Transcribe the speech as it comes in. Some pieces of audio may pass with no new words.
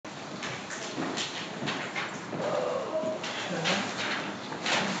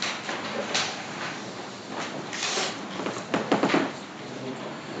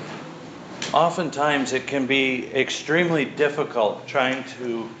Oftentimes it can be extremely difficult trying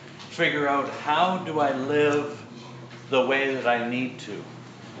to figure out how do I live the way that I need to.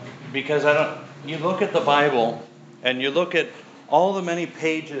 Because you look at the Bible and you look at all the many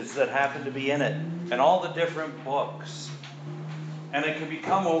pages that happen to be in it and all the different books, and it can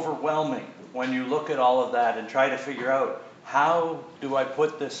become overwhelming when you look at all of that and try to figure out how do I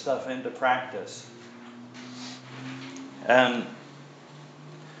put this stuff into practice. And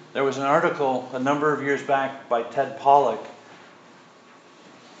there was an article a number of years back by Ted Pollock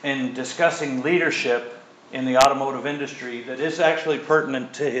in discussing leadership in the automotive industry that is actually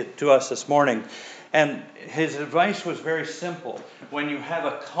pertinent to us this morning. And his advice was very simple. When you have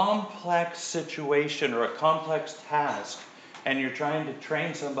a complex situation or a complex task and you're trying to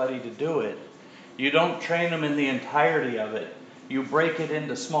train somebody to do it, you don't train them in the entirety of it. You break it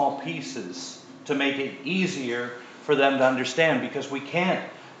into small pieces to make it easier for them to understand, because we can't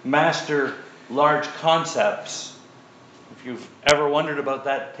master large concepts. If you've ever wondered about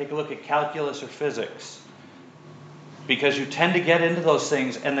that, take a look at calculus or physics. Because you tend to get into those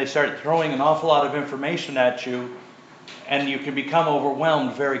things and they start throwing an awful lot of information at you, and you can become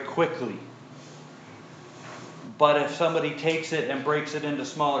overwhelmed very quickly. But if somebody takes it and breaks it into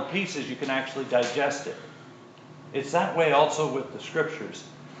smaller pieces, you can actually digest it. It's that way also with the scriptures.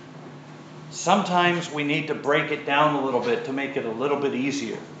 Sometimes we need to break it down a little bit to make it a little bit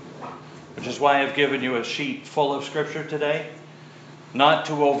easier. Which is why I've given you a sheet full of scripture today. Not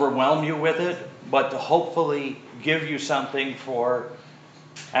to overwhelm you with it, but to hopefully give you something for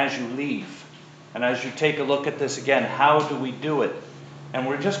as you leave. And as you take a look at this again, how do we do it? And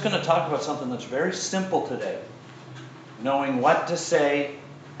we're just going to talk about something that's very simple today. Knowing what to say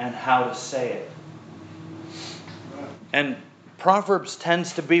and how to say it. And Proverbs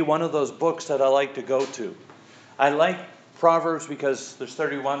tends to be one of those books that I like to go to. I like Proverbs because there's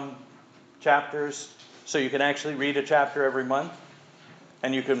 31 chapters, so you can actually read a chapter every month,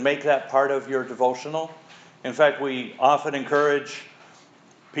 and you can make that part of your devotional. In fact, we often encourage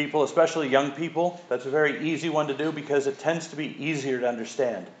people, especially young people, that's a very easy one to do because it tends to be easier to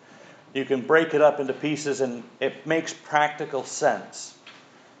understand. You can break it up into pieces and it makes practical sense.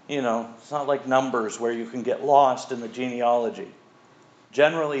 You know, it's not like Numbers where you can get lost in the genealogy.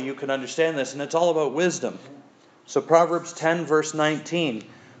 Generally, you can understand this, and it's all about wisdom. So Proverbs 10, verse 19,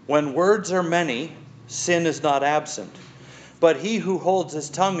 when words are many, sin is not absent, but he who holds his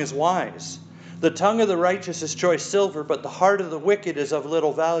tongue is wise. The tongue of the righteous is choice silver, but the heart of the wicked is of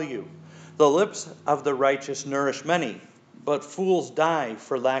little value. The lips of the righteous nourish many, but fools die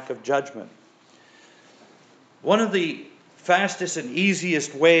for lack of judgment. One of the fastest and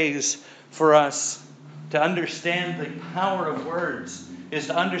easiest ways for us to understand the power of words is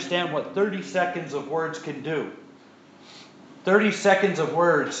to understand what 30 seconds of words can do. 30 seconds of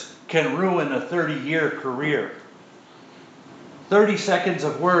words can ruin a 30-year career. 30 seconds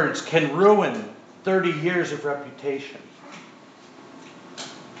of words can ruin 30 years of reputation.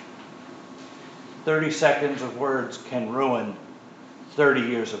 30 seconds of words can ruin 30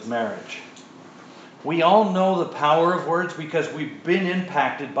 years of marriage. We all know the power of words because we've been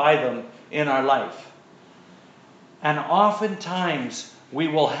impacted by them in our life. And oftentimes we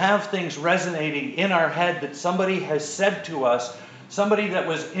will have things resonating in our head that somebody has said to us, somebody that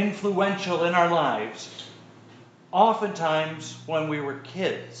was influential in our lives, oftentimes when we were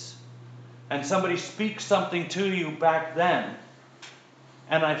kids. And somebody speaks something to you back then.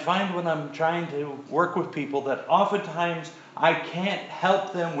 And I find when I'm trying to work with people that oftentimes I can't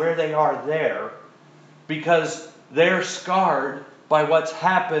help them where they are there because they're scarred by what's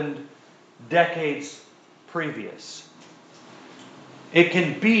happened decades previous. It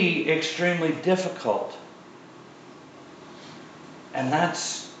can be extremely difficult. And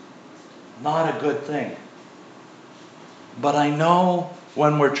that's not a good thing. But I know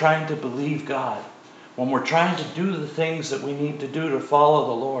when we're trying to believe God, when we're trying to do the things that we need to do to follow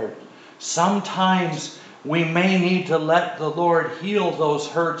the Lord, sometimes we may need to let the Lord heal those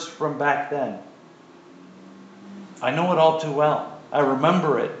hurts from back then. I know it all too well. I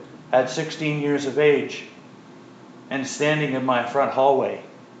remember it at 16 years of age and standing in my front hallway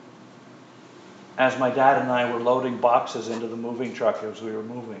as my dad and I were loading boxes into the moving truck as we were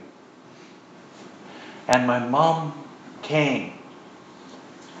moving. And my mom came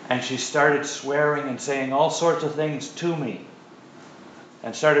and she started swearing and saying all sorts of things to me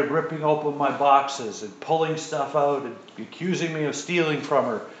and started ripping open my boxes and pulling stuff out and accusing me of stealing from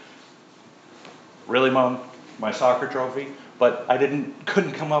her. Really, Mom? My soccer trophy? But I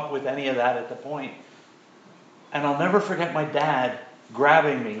couldn't come up with any of that at the point. And I'll never forget my dad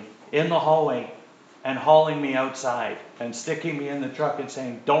grabbing me in the hallway and hauling me outside and sticking me in the truck and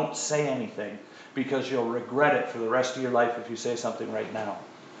saying, don't say anything because you'll regret it for the rest of your life if you say something right now.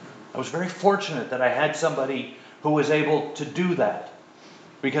 I was very fortunate that I had somebody who was able to do that,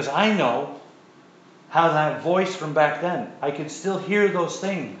 because I know how that voice from back then, I can still hear those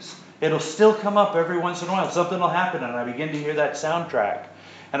things. It'll still come up every once in a while. Something will happen and I begin to hear that soundtrack.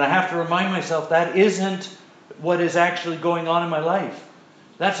 And I have to remind myself that isn't what is actually going on in my life.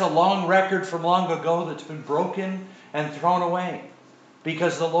 That's a long record from long ago that's been broken and thrown away.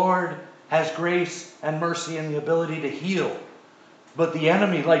 Because the Lord has grace and mercy and the ability to heal. But the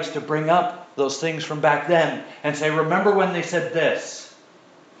enemy likes to bring up those things from back then and say, remember when they said this?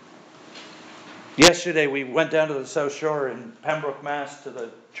 Yesterday we went down to the South Shore in Pembroke, Mass, to the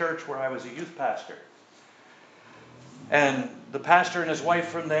church where I was a youth pastor. And the pastor and his wife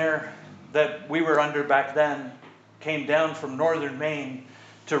from there that we were under back then came down from northern Maine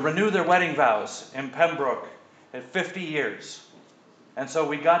to renew their wedding vows in Pembroke at 50 years. And so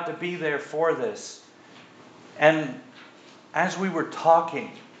we got to be there for this. And as we were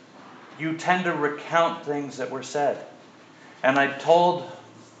talking, you tend to recount things that were said. And I told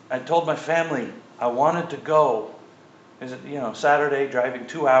my family I wanted to go. Is it, Saturday, driving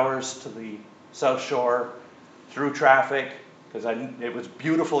 2 hours to the South Shore through traffic, because it was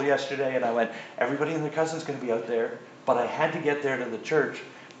beautiful yesterday, and I went, everybody and their cousin's going to be out there, but I had to get there to the church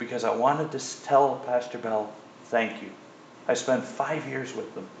because I wanted to tell Pastor Bell, thank you. I spent 5 years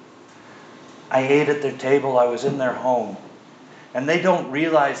with them. I ate at their table. I was in their home. And they don't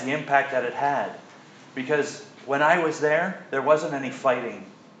realize the impact that it had, because when I was there, there wasn't any fighting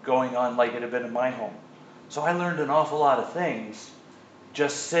going on like it had been in my home. So I learned an awful lot of things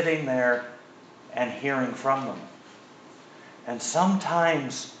just sitting there and hearing from them. And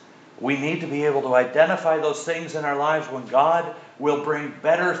sometimes we need to be able to identify those things in our lives when God will bring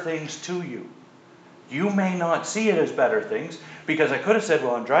better things to you. You may not see it as better things, because I could have said,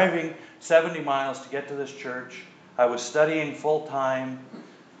 well, I'm driving 70 miles to get to this church. I was studying full time,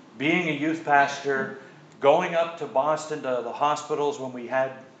 being a youth pastor, going up to Boston to the hospitals when we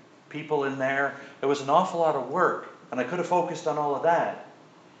had people in there. It was an awful lot of work, and I could have focused on all of that.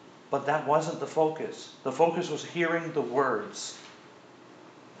 But that wasn't the focus. The focus was hearing the words.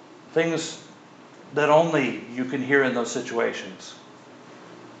 Things that only you can hear in those situations.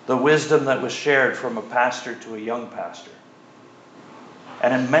 The wisdom that was shared from a pastor to a young pastor.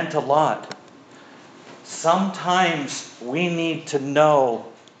 And it meant a lot. Sometimes we need to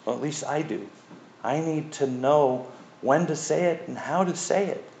know, or at least I do, I need to know when to say it and how to say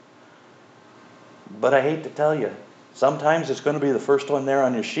it. But I hate to tell you, sometimes it's going to be the first one there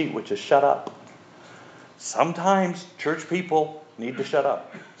on your sheet, which is shut up. Sometimes church people need to shut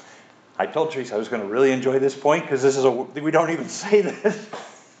up. I told Teresa I was going to really enjoy this point, because we don't even say this.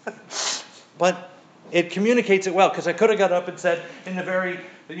 But it communicates it well, because I could have got up and said in the very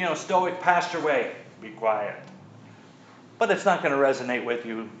stoic pastor way, be quiet. But it's not going to resonate with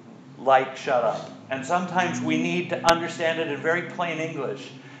you like shut up. And sometimes we need to understand it in very plain English,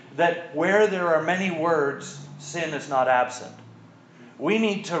 that where there are many words, sin is not absent. We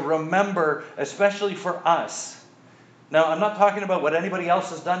need to remember, especially for us. Now, I'm not talking about what anybody else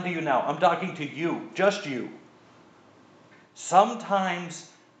has done to you now. I'm talking to you, just you. Sometimes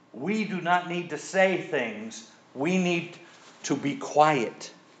we do not need to say things. We need to be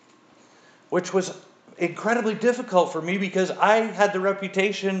quiet. Which was incredibly difficult for me, because I had the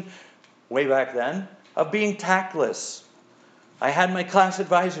reputation way back then of being tactless. I had my class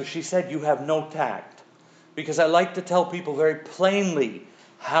advisor. She said, you have no tact. Because I like to tell people very plainly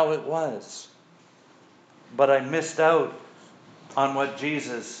how it was. But I missed out on what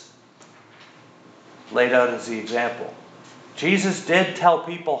Jesus laid out as the example. Jesus did tell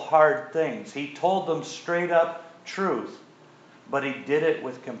people hard things. He told them straight up truth. But he did it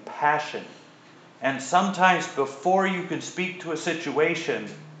with compassion. And sometimes before you can speak to a situation,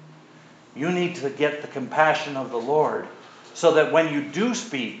 you need to get the compassion of the Lord, so that when you do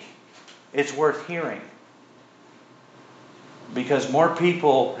speak, it's worth hearing. Because more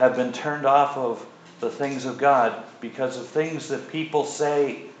people have been turned off of the things of God because of things that people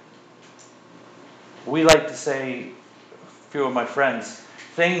say. We like to say, a few of my friends,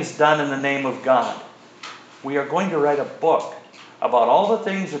 things done in the name of God. We are going to write a book about all the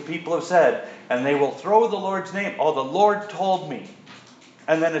things that people have said, and they will throw the Lord's name. Oh, the Lord told me.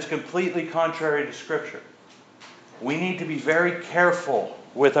 And then it's completely contrary to Scripture. We need to be very careful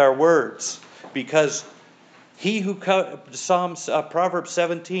with our words, because Proverbs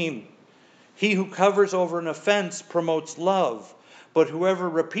 17, he who covers over an offense promotes love, but whoever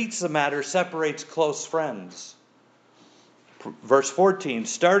repeats the matter separates close friends. Verse 14,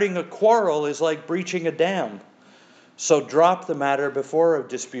 starting a quarrel is like breaching a dam. So drop the matter before a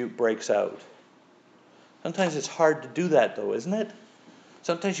dispute breaks out. Sometimes it's hard to do that though, isn't it?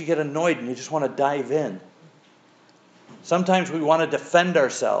 Sometimes you get annoyed and you just want to dive in. Sometimes we want to defend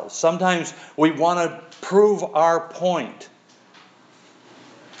ourselves. Sometimes we want to prove our point.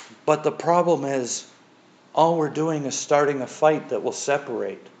 But the problem is, all we're doing is starting a fight that will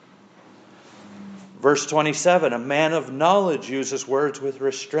separate. Verse 27, a man of knowledge uses words with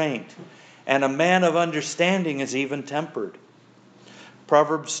restraint, and a man of understanding is even-tempered.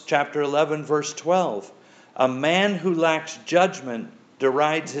 Proverbs chapter 11, verse 12, a man who lacks judgment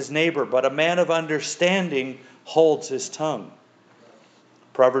derides his neighbor, but a man of understanding holds his tongue.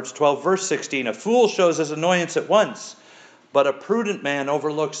 Proverbs 12, verse 16, a fool shows his annoyance at once, but a prudent man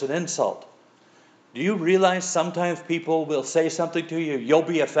overlooks an insult. Do you realize sometimes people will say something to you, you'll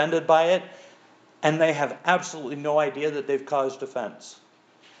be offended by it, and they have absolutely no idea that they've caused offense.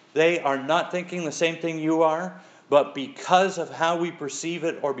 They are not thinking the same thing you are, but because of how we perceive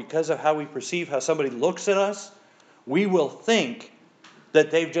it, or because of how we perceive how somebody looks at us, we will think that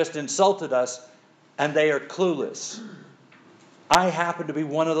they've just insulted us and they are clueless. I happen to be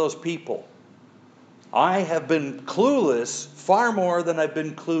one of those people. I have been clueless far more than I've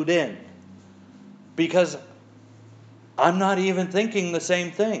been clued in, because I'm not even thinking the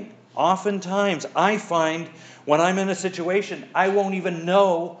same thing. Oftentimes, I find when I'm in a situation, I won't even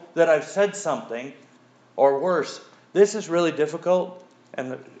know that I've said something, or worse. This is really difficult,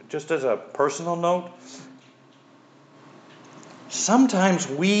 and just as a personal note, sometimes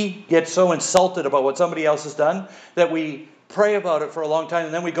we get so insulted about what somebody else has done that we pray about it for a long time,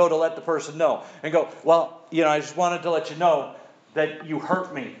 and then we go to let the person know and go, well, I just wanted to let you know that you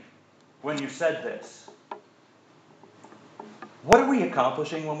hurt me when you said this. What are we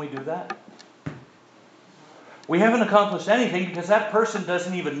accomplishing when we do that? We haven't accomplished anything, because that person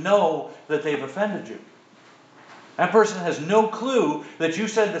doesn't even know that they've offended you. That person has no clue that you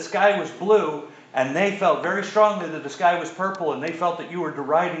said the sky was blue, and they felt very strongly that the sky was purple, and they felt that you were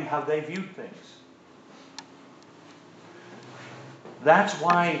deriding how they viewed things. That's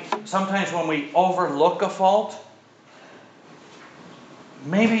why sometimes when we overlook a fault,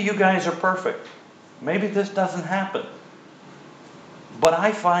 maybe you guys are perfect. Maybe this doesn't happen. But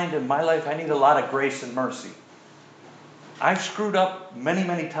I find in my life I need a lot of grace and mercy. I've screwed up many,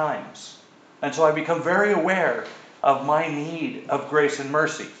 many times. And so I become very aware of my need of grace and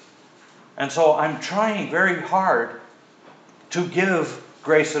mercy. And so I'm trying very hard to give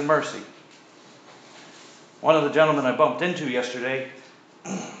grace and mercy. One of the gentlemen I bumped into yesterday,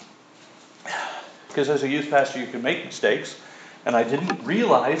 because as a youth pastor you can make mistakes, and I didn't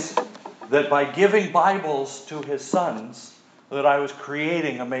realize that by giving Bibles to his sons that I was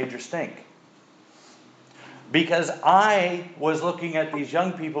creating a major stink. Because I was looking at these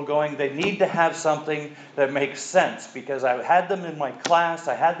young people going, they need to have something that makes sense. Because I had them in my class,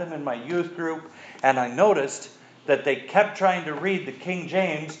 I had them in my youth group, and I noticed that they kept trying to read the King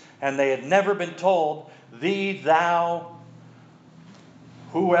James, and they had never been told, thee, thou,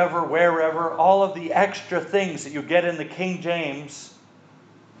 whoever, wherever, all of the extra things that you get in the King James.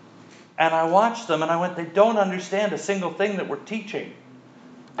 And I watched them and I went, they don't understand a single thing that we're teaching.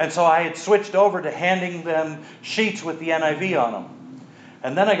 And so I had switched over to handing them sheets with the NIV on them.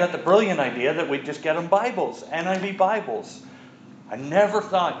 And then I got the brilliant idea that we'd just get them Bibles, NIV Bibles. I never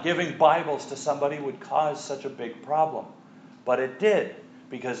thought giving Bibles to somebody would cause such a big problem. But it did,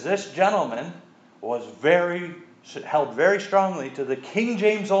 because this gentleman was held very strongly to the King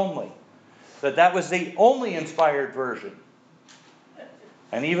James only. That was the only inspired version.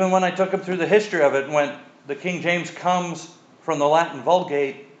 And even when I took him through the history of it, and went, the King James comes from the Latin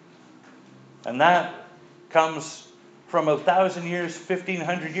Vulgate, and that comes from 1,000 years,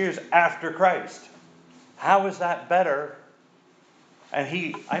 1,500 years after Christ. How is that better? And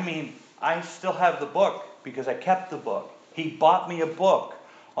I still have the book because I kept the book. He bought me a book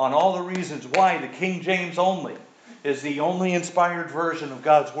on all the reasons why the King James only is the only inspired version of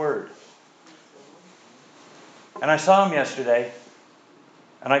God's Word. And I saw him yesterday,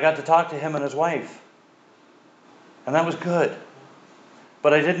 and I got to talk to him and his wife. And that was good.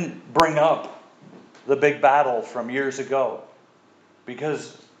 But I didn't bring up the big battle from years ago,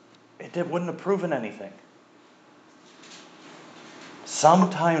 because it wouldn't have proven anything.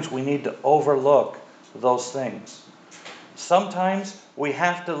 Sometimes we need to overlook those things. Sometimes we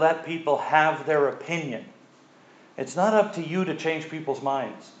have to let people have their opinion. It's not up to you to change people's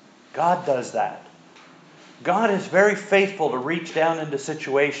minds. God does that. God is very faithful to reach down into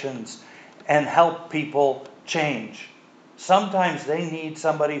situations and help people change. Sometimes they need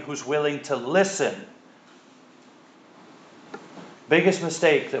somebody who's willing to listen. Biggest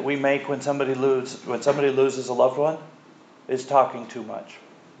mistake that we make when somebody loses a loved one is talking too much.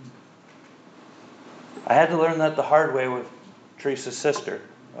 I had to learn that the hard way with Teresa's sister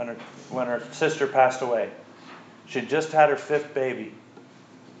when her sister passed away. She'd just had her 5th baby.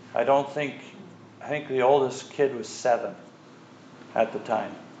 I think the oldest kid was 7 at the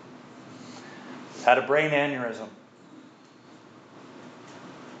time. Had a brain aneurysm.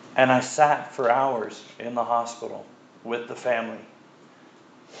 And I sat for hours in the hospital with the family.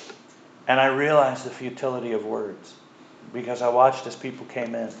 And I realized the futility of words, because I watched as people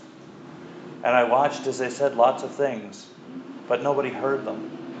came in. And I watched as they said lots of things, but nobody heard them.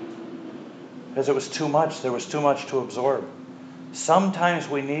 Because it was too much. There was too much to absorb. Sometimes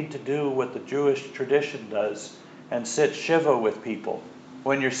we need to do what the Jewish tradition does and sit Shiva with people.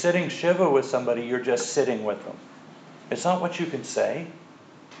 When you're sitting Shiva with somebody, you're just sitting with them. It's not what you can say.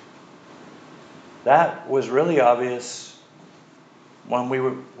 That was really obvious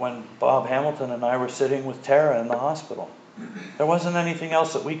when Bob Hamilton and I were sitting with Tara in the hospital. There wasn't anything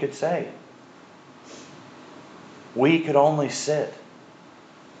else that we could say. We could only sit.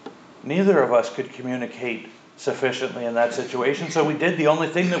 Neither of us could communicate sufficiently in that situation, so we did the only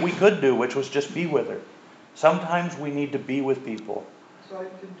thing that we could do, which was just be with her. Sometimes we need to be with people. That's all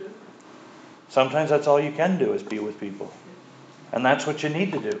you can do. Sometimes that's all you can do is be with people. And that's what you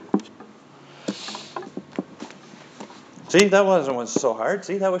need to do. See, that wasn't so hard.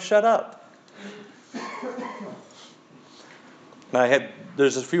 See, that was shut up. Now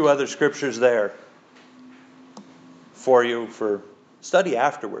there's a few other scriptures there for you for study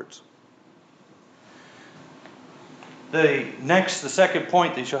afterwards. The second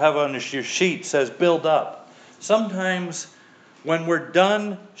point that you'll have on your sheet says build up. Sometimes when we're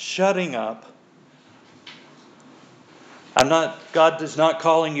done shutting up, God is not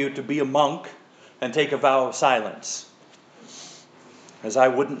calling you to be a monk and take a vow of silence, as I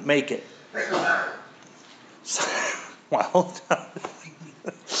wouldn't make it. Well,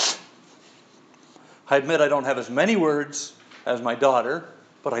 I admit I don't have as many words as my daughter,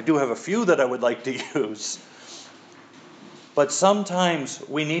 but I do have a few that I would like to use. But sometimes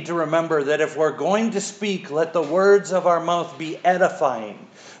we need to remember that if we're going to speak, let the words of our mouth be edifying.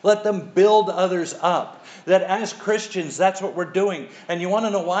 Let them build others up. That as Christians, that's what we're doing. And you want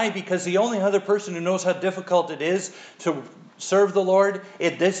to know why? Because the only other person who knows how difficult it is to serve the Lord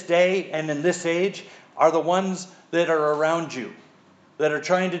in this day and in this age are the ones that are around you, that are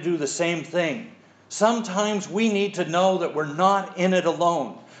trying to do the same thing. Sometimes we need to know that we're not in it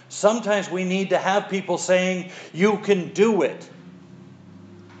alone. Sometimes we need to have people saying, you can do it.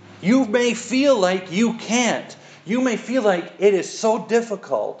 You may feel like you can't. You may feel like it is so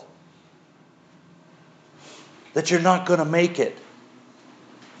difficult that you're not going to make it.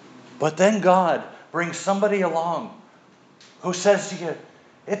 But then God brings somebody along who says to you,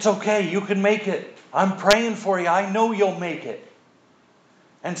 it's okay, you can make it. I'm praying for you. I know you'll make it.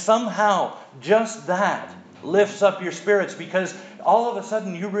 And somehow, just that lifts up your spirits, because all of a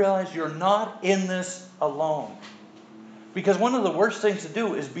sudden you realize you're not in this alone. Because one of the worst things to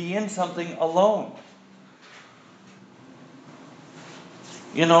do is be in something alone.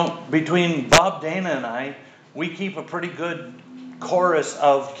 You know, between Bob, Dana, and I, we keep a pretty good chorus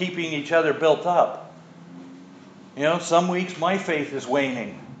of keeping each other built up. You know, some weeks my faith is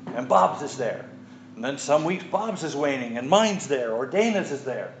waning and Bob's is there. And then some weeks Bob's is waning and mine's there, or Dana's is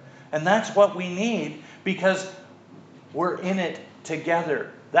there. And that's what we need, because we're in it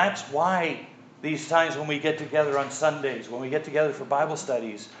together. That's why these times when we get together on Sundays, when we get together for Bible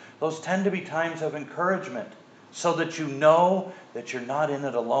studies, those tend to be times of encouragement, so that you know that you're not in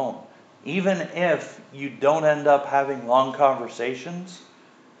it alone. Even if you don't end up having long conversations,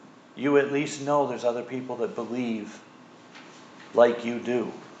 you at least know there's other people that believe like you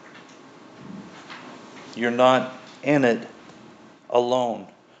do. You're not in it alone.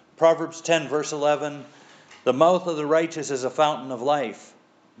 Proverbs 10 verse 11, the mouth of the righteous is a fountain of life,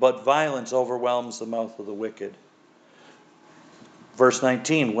 but violence overwhelms the mouth of the wicked. Verse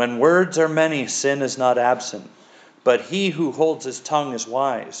 19, when words are many, sin is not absent, but he who holds his tongue is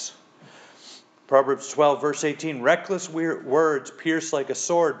wise. Proverbs 12 verse 18, reckless words pierce like a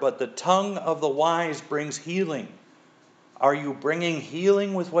sword, but the tongue of the wise brings healing. Are you bringing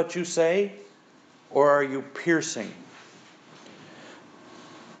healing with what you say, or are you piercing?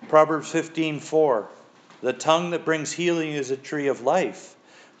 Proverbs 15:4, the tongue that brings healing is a tree of life,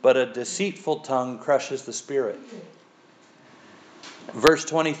 but a deceitful tongue crushes the spirit. Verse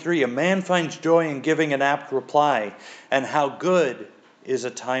 23, a man finds joy in giving an apt reply, and how good is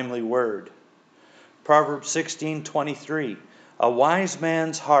a timely word. Proverbs 16:23, a wise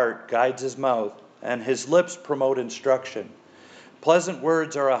man's heart guides his mouth, and his lips promote instruction. Pleasant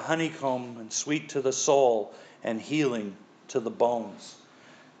words are a honeycomb and sweet to the soul and healing to the bones.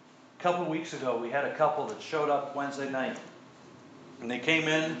 A couple weeks ago, we had a couple that showed up Wednesday night. And they came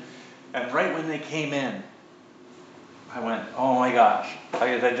in, and right when they came in, I went, oh my gosh.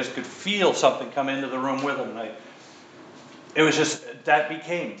 I just could feel something come into the room with them. It was just, that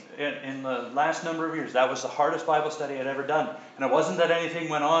became, in the last number of years, that was the hardest Bible study I'd ever done. And it wasn't that anything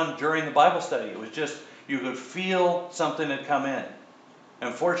went on during the Bible study. It was just, you could feel something had come in.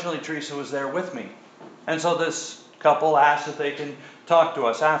 And fortunately, Teresa was there with me. And so this couple asked if they can talk to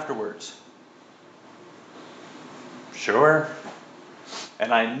us afterwards. Sure.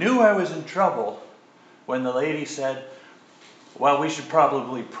 And I knew I was in trouble when the lady said, well, we should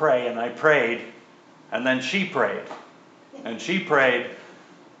probably pray. And I prayed, and then she prayed. And she prayed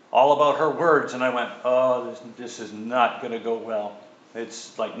all about her words, and I went, oh, this is not going to go well.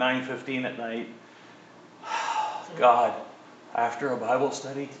 It's like 9:15 at night. God, after a Bible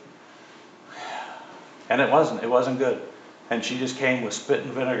study? And it wasn't good. And she just came with spit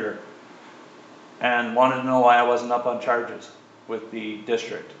and vinegar and wanted to know why I wasn't up on charges with the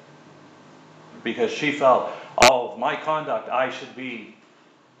district. Because she felt, oh, my conduct, I should be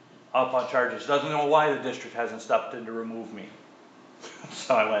up on charges. Doesn't know why the district hasn't stepped in to remove me.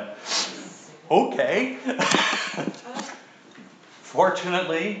 So I went, okay.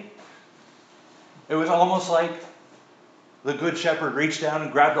 Fortunately, it was almost like the good shepherd reached down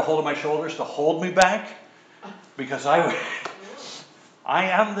and grabbed a hold of my shoulders to hold me back, because I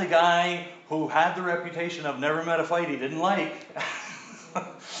am the guy who had the reputation of never met a fight he didn't like.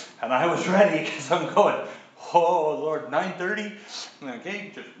 And I was ready, because I'm going, oh Lord, 9:30.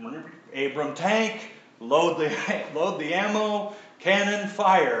 Okay, just Abram tank, load the ammo, cannon,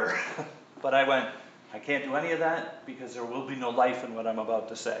 fire. But I went, I can't do any of that because there will be no life in what I'm about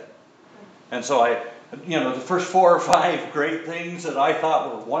to say. And so the first 4 or 5 great things that I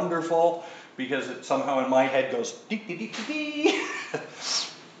thought were wonderful, because it somehow in my head goes dee dee dee dee dee.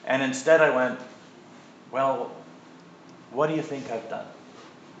 And instead I went, well, what do you think I've done?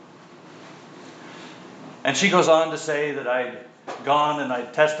 And she goes on to say that I'd gone and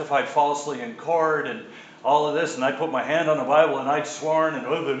I'd testified falsely in court and all of this, and I put my hand on the Bible and I'd sworn and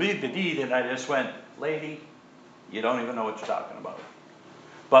I just went, lady, you don't even know what you're talking about.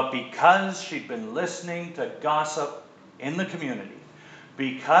 But because she'd been listening to gossip in the community,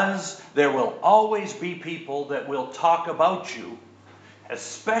 because there will always be people that will talk about you,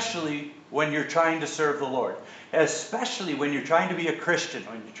 especially when you're trying to serve the Lord, especially when you're trying to be a Christian,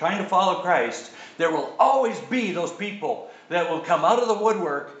 when you're trying to follow Christ, there will always be those people that will come out of the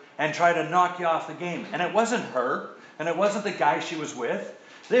woodwork and try to knock you off the game. And it wasn't her, and it wasn't the guy she was with.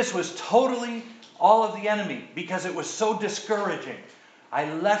 This was totally all of the enemy, because it was so discouraging. I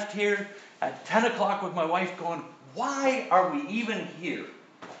left here at 10 o'clock with my wife going, why are we even here?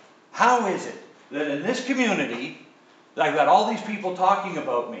 How is it that in this community, I've got all these people talking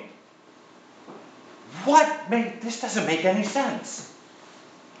about me? This doesn't make any sense.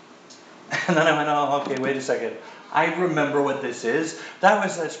 And then I went, oh, okay, wait a second. I remember what this is. That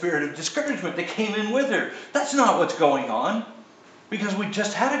was that spirit of discouragement that came in with her. That's not what's going on. Because we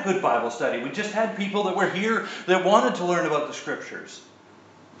just had a good Bible study. We just had people that were here that wanted to learn about the Scriptures.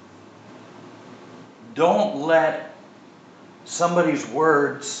 Don't let somebody's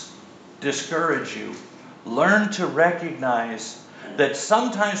words discourage you. Learn to recognize that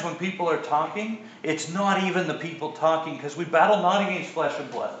sometimes when people are talking, it's not even the people talking, because we battle not against flesh and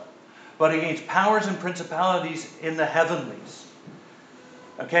blood, but against powers and principalities in the heavenlies.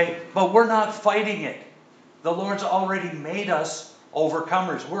 Okay? But we're not fighting it. The Lord's already made us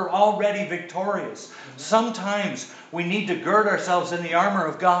overcomers. We're already victorious. Sometimes we need to gird ourselves in the armor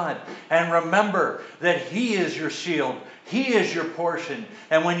of God and remember that He is your shield. He is your portion.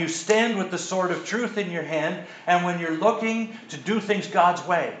 And when you stand with the sword of truth in your hand, and when you're looking to do things God's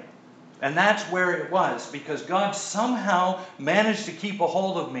way, and that's where it was, because God somehow managed to keep a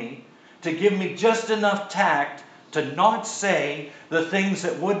hold of me, to give me just enough tact to not say the things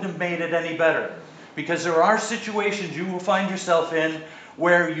that wouldn't have made it any better. Because there are situations you will find yourself in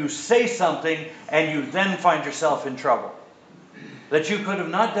where you say something and you then find yourself in trouble. That you could have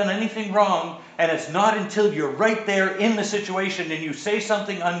not done anything wrong, and it's not until you're right there in the situation and you say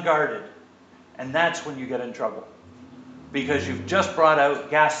something unguarded. And that's when you get in trouble. Because you've just brought out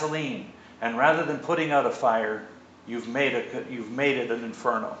gasoline, and rather than putting out a fire, you've made it an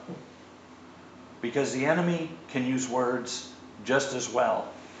inferno. Because the enemy can use words just as well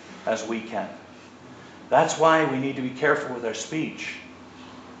as we can. That's why we need to be careful with our speech,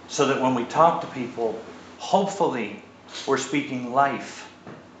 so that when we talk to people, hopefully we're speaking life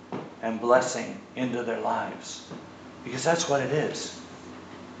and blessing into their lives. Because that's what it is.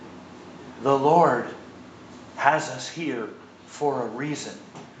 The Lord has us here for a reason.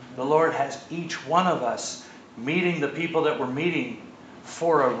 The Lord has each one of us meeting the people that we're meeting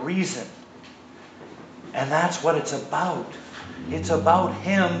for a reason. And that's what it's about. It's about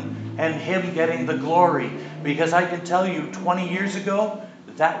Him and Him getting the glory. Because I can tell you, 20 years ago,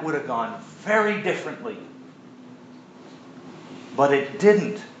 that would have gone very differently. But it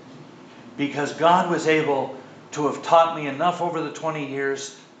didn't. Because God was able to have taught me enough over the 20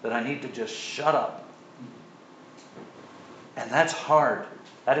 years that I need to just shut up. And that's hard.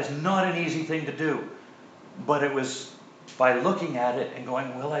 That is not an easy thing to do. But it was by looking at it and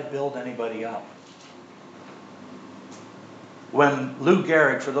going, will I build anybody up? When Lou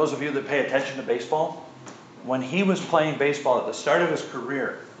Gehrig, for those of you that pay attention to baseball, when he was playing baseball at the start of his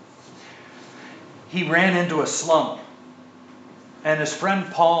career, he ran into a slump. And his friend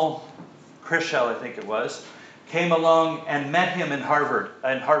Paul Chrishell, I think it was, came along and met him in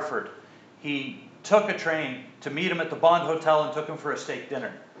Hartford. He took a train to meet him at the Bond Hotel and took him for a steak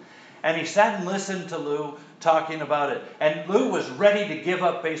dinner. And he sat and listened to Lou talking about it. And Lou was ready to give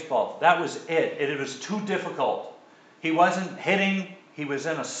up baseball. That was it. It was too difficult. He wasn't hitting. He was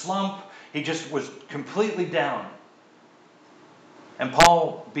in a slump. He just was completely down. And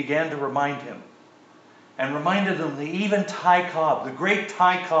Paul began to remind him. And reminded him that even Ty Cobb, the great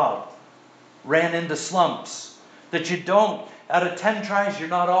Ty Cobb, ran into slumps. That you don't, out of 10 tries, you're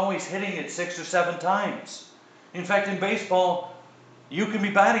not always hitting it 6 or 7 times. In fact, in baseball, you can be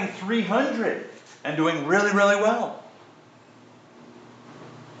batting 300 and doing really, really well.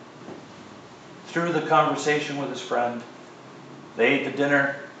 Through the conversation with his friend, they ate the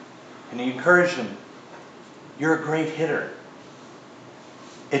dinner, and he encouraged him. You're a great hitter.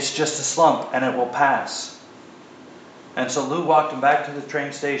 It's just a slump, and it will pass. And so Lou walked him back to the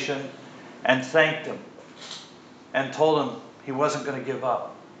train station and thanked him and told him he wasn't going to give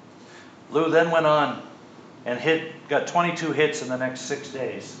up. Lou then went on and got 22 hits in the next 6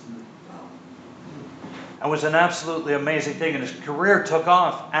 days. It was an absolutely amazing thing, and his career took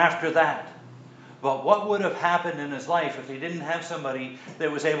off after that. But what would have happened in his life if he didn't have somebody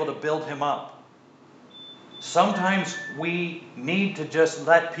that was able to build him up? Sometimes we need to just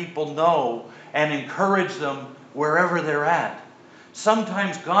let people know and encourage them wherever they're at.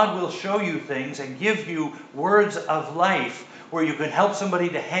 Sometimes God will show you things and give you words of life where you can help somebody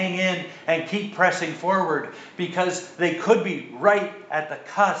to hang in and keep pressing forward, because they could be right at the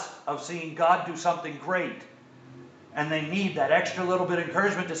cusp of seeing God do something great. And they need that extra little bit of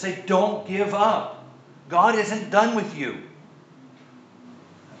encouragement to say, don't give up. God isn't done with you.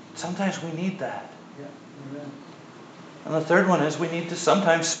 Sometimes we need that. Yeah, amen. And the third one is we need to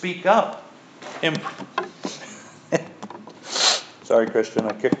sometimes speak up. Sorry, Christian,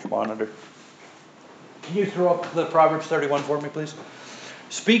 I kicked your monitor. Can you throw up the Proverbs 31 for me, please?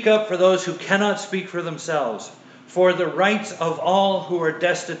 Speak up for those who cannot speak for themselves, for the rights of all who are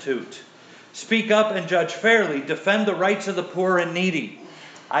destitute. Speak up and judge fairly. Defend the rights of the poor and needy.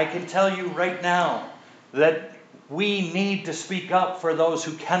 I can tell you right now that we need to speak up for those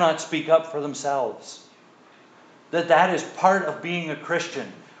who cannot speak up for themselves. That is part of being a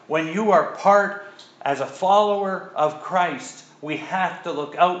Christian. When you are part as a follower of Christ, we have to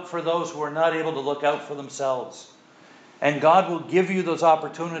look out for those who are not able to look out for themselves. And God will give you those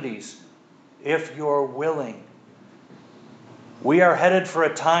opportunities if you're willing. We are headed for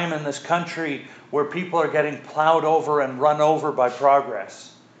a time in this country where people are getting plowed over and run over by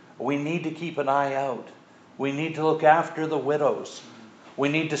progress. We need to keep an eye out. We need to look after the widows. We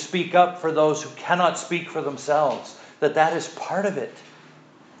need to speak up for those who cannot speak for themselves. That is part of it.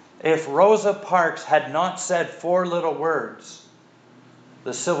 If Rosa Parks had not said 4 little words,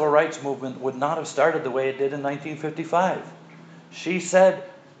 the civil rights movement would not have started the way it did in 1955. She said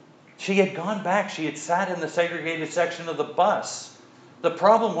she had gone back. She had sat in the segregated section of the bus. The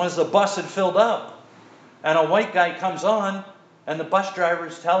problem was the bus had filled up. And a white guy comes on, and the bus driver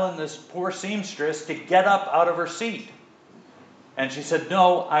is telling this poor seamstress to get up out of her seat. And she said,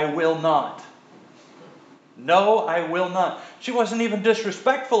 "No, I will not. No, I will not." She wasn't even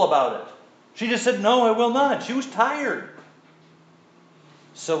disrespectful about it. She just said, "No, I will not." She was tired.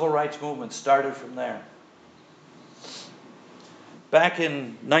 Civil rights movement started from there. Back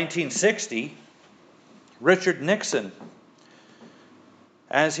in 1960, Richard Nixon,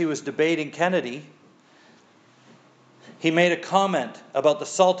 as he was debating Kennedy, he made a comment about the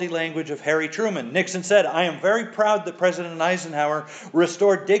salty language of Harry Truman. Nixon said, "I am very proud that President Eisenhower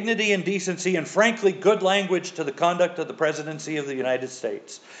restored dignity and decency and frankly good language to the conduct of the presidency of the United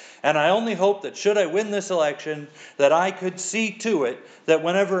States. And I only hope that should I win this election, that I could see to it that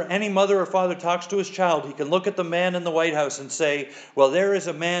whenever any mother or father talks to his child, he can look at the man in the White House and say, well, there is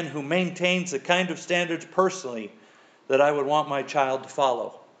a man who maintains the kind of standards personally that I would want my child to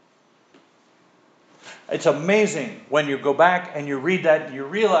follow. It's amazing when you go back and you read that and you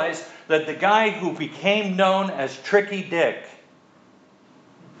realize that the guy who became known as Tricky Dick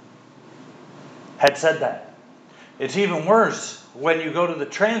had said that. It's even worse when you go to the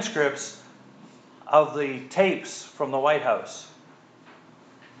transcripts of the tapes from the White House,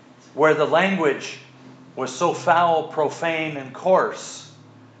 where the language was so foul, profane, and coarse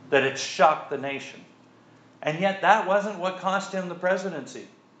that it shocked the nation. And yet that wasn't what cost him the presidency.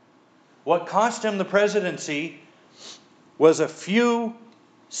 What cost him the presidency was a few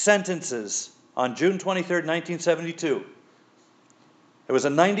sentences on June 23rd, 1972. It was a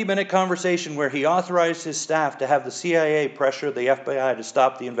 90-minute conversation where he authorized his staff to have the CIA pressure the FBI to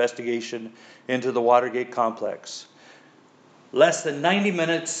stop the investigation into the Watergate complex. Less than 90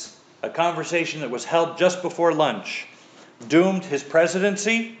 minutes, a conversation that was held just before lunch, doomed his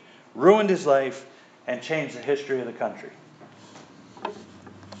presidency, ruined his life, and changed the history of the country.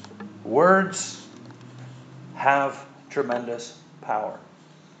 Words have tremendous power.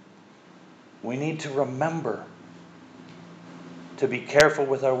 We need to remember to be careful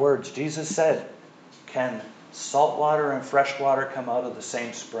with our words. Jesus said, can salt water and fresh water come out of the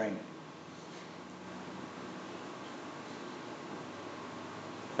same spring?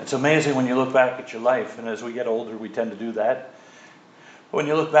 It's amazing when you look back at your life, and as we get older we tend to do that. When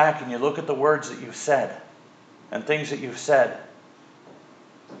you look back and you look at the words that you've said and things that you've said,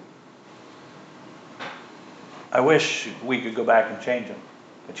 I wish we could go back and change them,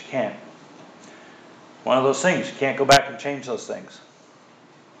 but you can't. One of those things, you can't go back and change those things.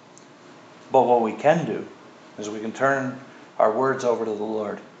 But what we can do is we can turn our words over to the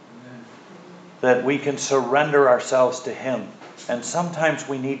Lord. Amen. That we can surrender ourselves to Him. And sometimes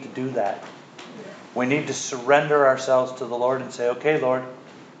we need to do that. We need to surrender ourselves to the Lord and say, okay, Lord,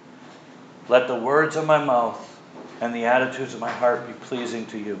 let the words of my mouth and the attitudes of my heart be pleasing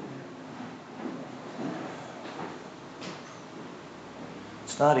to you.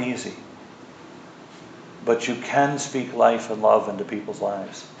 It's not easy, but you can speak life and love into people's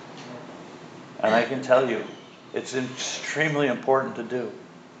lives. And I can tell you, it's extremely important to do.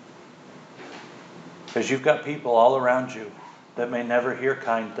 Because you've got people all around you that may never hear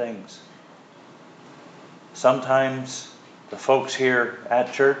kind things. Sometimes the folks here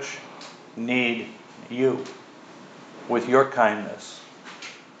at church need you with your kindness.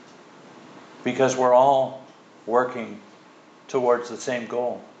 Because we're all working towards the same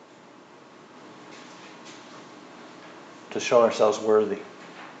goal. To show ourselves worthy.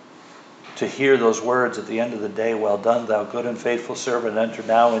 To hear those words at the end of the day, well done, thou good and faithful servant, enter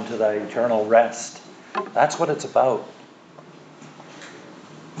now into thy eternal rest. That's what it's about.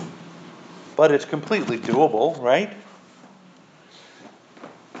 But it's completely doable, right?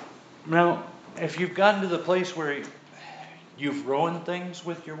 Now, if you've gotten to the place where you've ruined things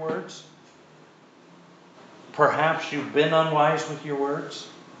with your words, perhaps you've been unwise with your words,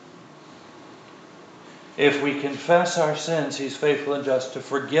 if we confess our sins, He's faithful and just to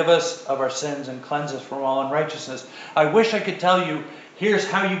forgive us of our sins and cleanse us from all unrighteousness. I wish I could tell you, here's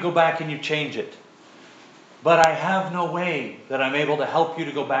how you go back and you change it. But I have no way that I'm able to help you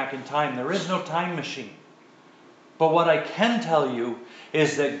to go back in time. There is no time machine. But what I can tell you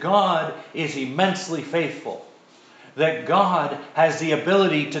is that God is immensely faithful. That God has the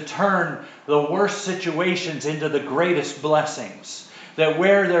ability to turn the worst situations into the greatest blessings. That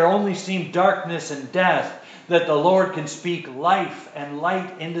where there only seemed darkness and death, that the Lord can speak life and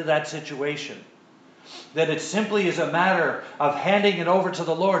light into that situation. That it simply is a matter of handing it over to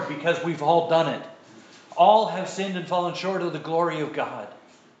the Lord because we've all done it. All have sinned and fallen short of the glory of God.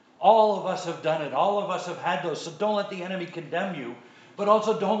 All of us have done it. All of us have had those. So don't let the enemy condemn you, but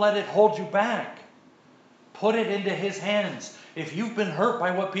also don't let it hold you back. Put it into His hands. If you've been hurt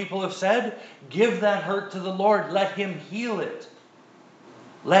by what people have said, give that hurt to the Lord. Let Him heal it.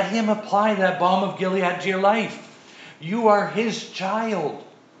 Let Him apply that balm of Gilead to your life. You are His child.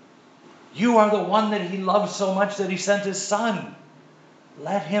 You are the one that He loves so much that He sent His Son.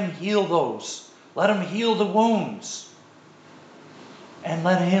 Let Him heal those. Let Him heal the wounds. And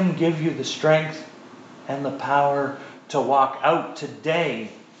let Him give you the strength and the power to walk out today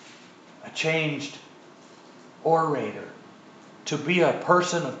a changed orator. To be a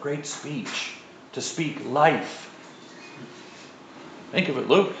person of great speech. To speak life. Think of it,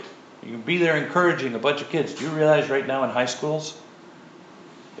 Luke. You can be there encouraging a bunch of kids. Do you realize right now in high schools,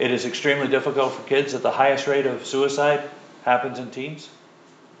 it is extremely difficult for kids that the highest rate of suicide happens in teens?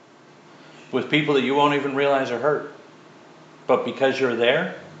 with people that you won't even realize are hurt. But because you're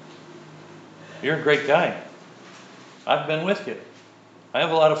there, you're a great guy. I've been with you. I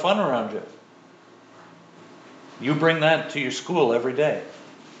have a lot of fun around you. You bring that to your school every day.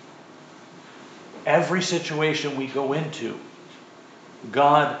 Every situation we go into,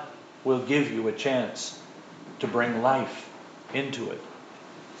 God will give you a chance to bring life into it.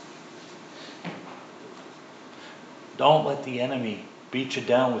 Don't let the enemy beat you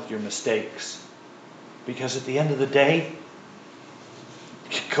down with your mistakes. Because at the end of the day,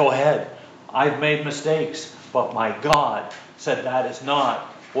 go ahead. I've made mistakes, but my God said that is not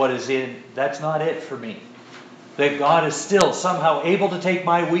what is in, that's not it for me. That God is still somehow able to take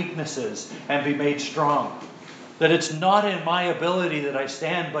my weaknesses and be made strong. That it's not in my ability that I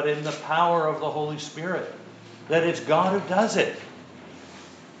stand, but in the power of the Holy Spirit. That it's God who does it.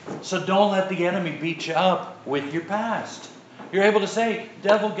 So don't let the enemy beat you up with your past. You're able to say,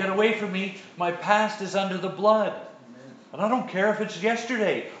 devil, get away from me. My past is under the blood. And I don't care if it's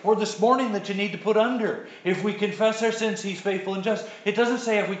yesterday or this morning that you need to put under. If we confess our sins, He's faithful and just. It doesn't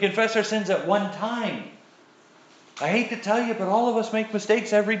say if we confess our sins at one time. I hate to tell you, but all of us make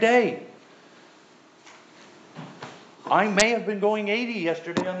mistakes every day. I may have been going 80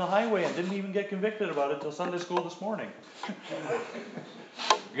 yesterday on the highway and didn't even get convicted about it till Sunday school this morning.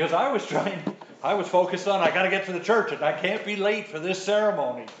 Because I was focused on, I got to get to the church and I can't be late for this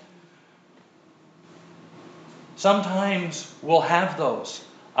ceremony. Sometimes we'll have those.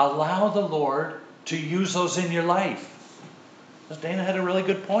 Allow the Lord to use those in your life. Because Dana had a really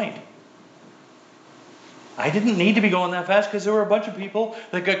good point. I didn't need to be going that fast because there were a bunch of people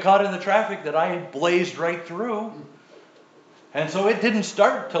that got caught in the traffic that I had blazed right through. And so it didn't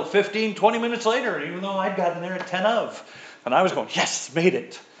start till 15, 20 minutes later, even though I'd gotten there at 10 of. And I was going, yes, made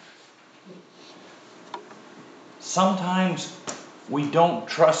it. Sometimes we don't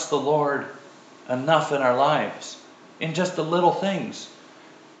trust the Lord enough in our lives, in just the little things.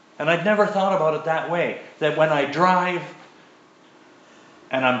 And I'd never thought about it that way, that when I drive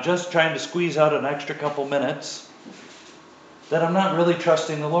and I'm just trying to squeeze out an extra couple minutes, that I'm not really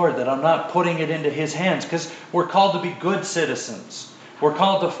trusting the Lord, that I'm not putting it into His hands, because we're called to be good citizens. We're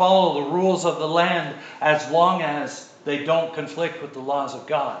called to follow the rules of the land as long as they don't conflict with the laws of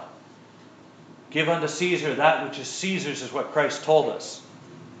God. Give unto Caesar that which is Caesar's, is what Christ told us.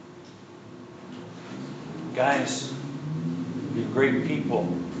 Guys, you're great people.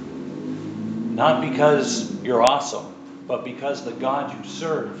 Not because you're awesome, but because the God you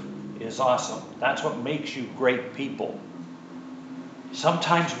serve is awesome. That's what makes you great people.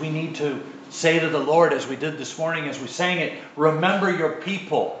 Sometimes we need to say to the Lord, as we did this morning, as we sang it, remember your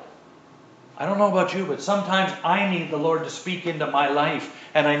people. I don't know about you, but sometimes I need the Lord to speak into my life,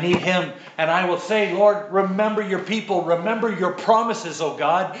 and I need Him, and I will say, Lord, remember your people, remember your promises, O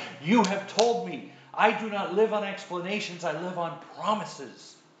God. You have told me. I do not live on explanations, I live on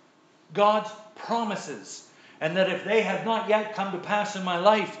promises. God's promises. And that if they have not yet come to pass in my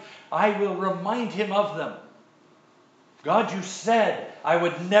life, I will remind Him of them. God, you said I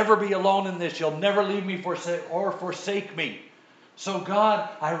would never be alone in this. You'll never leave me or forsake me. So God,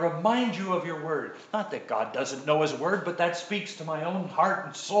 I remind you of your word. Not that God doesn't know His word, but that speaks to my own heart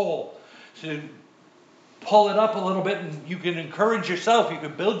and soul. To pull it up a little bit, and you can encourage yourself. You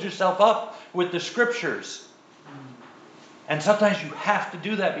can build yourself up with the scriptures. And sometimes you have to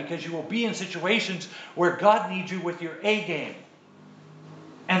do that because you will be in situations where God needs you with your A game.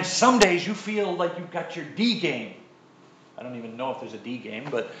 And some days you feel like you've got your D game. I don't even know if there's a D game,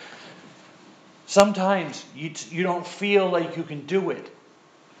 but sometimes you don't feel like you can do it.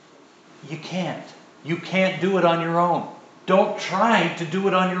 You can't. You can't do it on your own. Don't try to do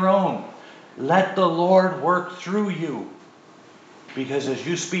it on your own. Let the Lord work through you. Because as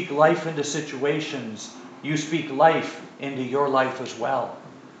you speak life into situations, you speak life into your life as well.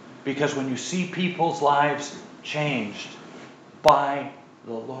 Because when you see people's lives changed by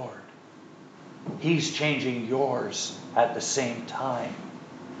the Lord, He's changing yours at the same time.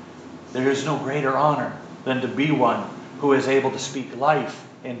 There is no greater honor than to be one who is able to speak life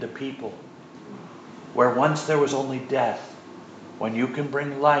into people. Where once there was only death, when you can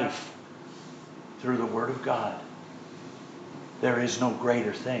bring life through the Word of God, there is no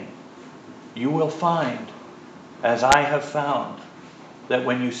greater thing. You will find, as I have found, that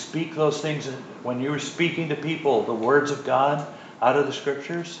when you speak those things, when you're speaking to people the words of God out of the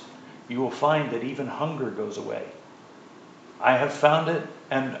Scriptures, you will find that even hunger goes away. I have found it,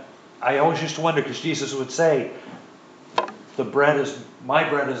 and I always used to wonder, because Jesus would say, my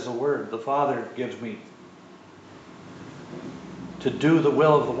bread is the word the Father gives me to do the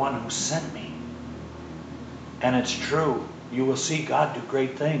will of the one who sent me. And it's true. You will see God do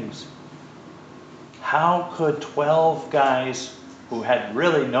great things. How could 12 guys who had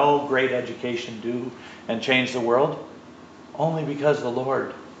really no great education do and change the world? Only because the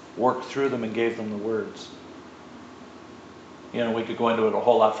Lord worked through them and gave them the words. We could go into it a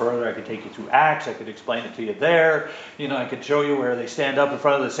whole lot further. I could take you through Acts. I could explain it to you there. I could show you where they stand up in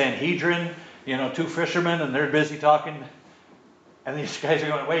front of the Sanhedrin, two fishermen, and they're busy talking. And these guys are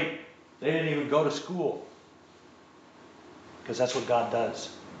going, wait, they didn't even go to school. Because that's what God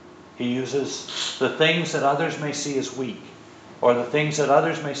does. He uses the things that others may see as weak, or the things that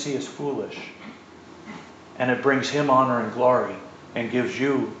others may see as foolish, and it brings Him honor and glory, and gives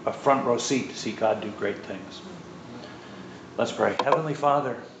you a front row seat to see God do great things. Let's pray. Heavenly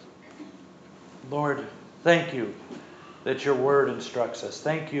Father, Lord, thank you that your word instructs us.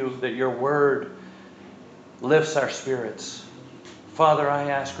 Thank you that your word lifts our spirits. Father,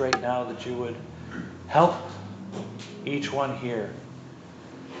 I ask right now that you would help each one here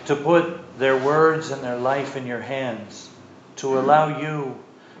to put their words and their life in your hands, to allow you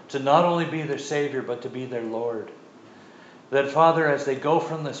to not only be their Savior, but to be their Lord. That, Father, as they go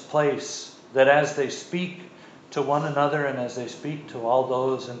from this place, that as they speak to one another and as they speak to all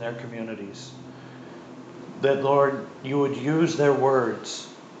those in their communities, that, Lord, you would use their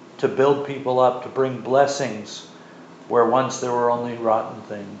words to build people up, to bring blessings where once there were only rotten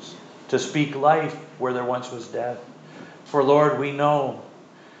things, to speak life where there once was death. For, Lord, we know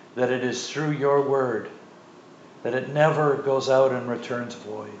that it is through your word, that it never goes out and returns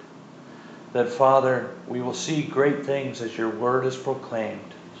void. That, Father, we will see great things as your word is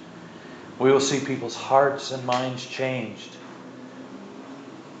proclaimed. We will see people's hearts and minds changed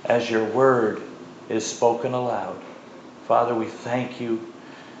as your word is spoken aloud. Father, we thank you.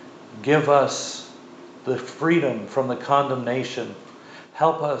 Give us the freedom from the condemnation.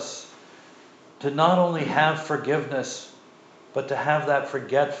 Help us to not only have forgiveness, but to have that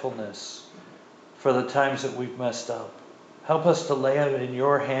forgetfulness for the times that we've messed up. Help us to lay it in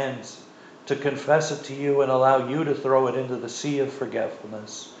your hands, to confess it to you and allow you to throw it into the sea of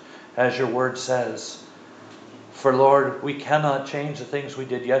forgetfulness, as your word says. For, Lord, we cannot change the things we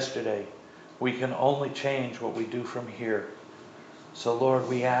did yesterday. We can only change what we do from here. So, Lord,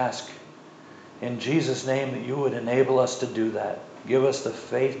 we ask in Jesus' name that you would enable us to do that. Give us the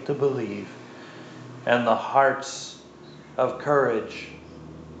faith to believe and the hearts of courage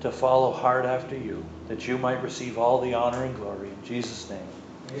to follow hard after you, that you might receive all the honor and glory. In Jesus'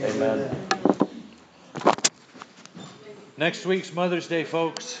 name, amen. Next week's Mother's Day,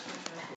 folks.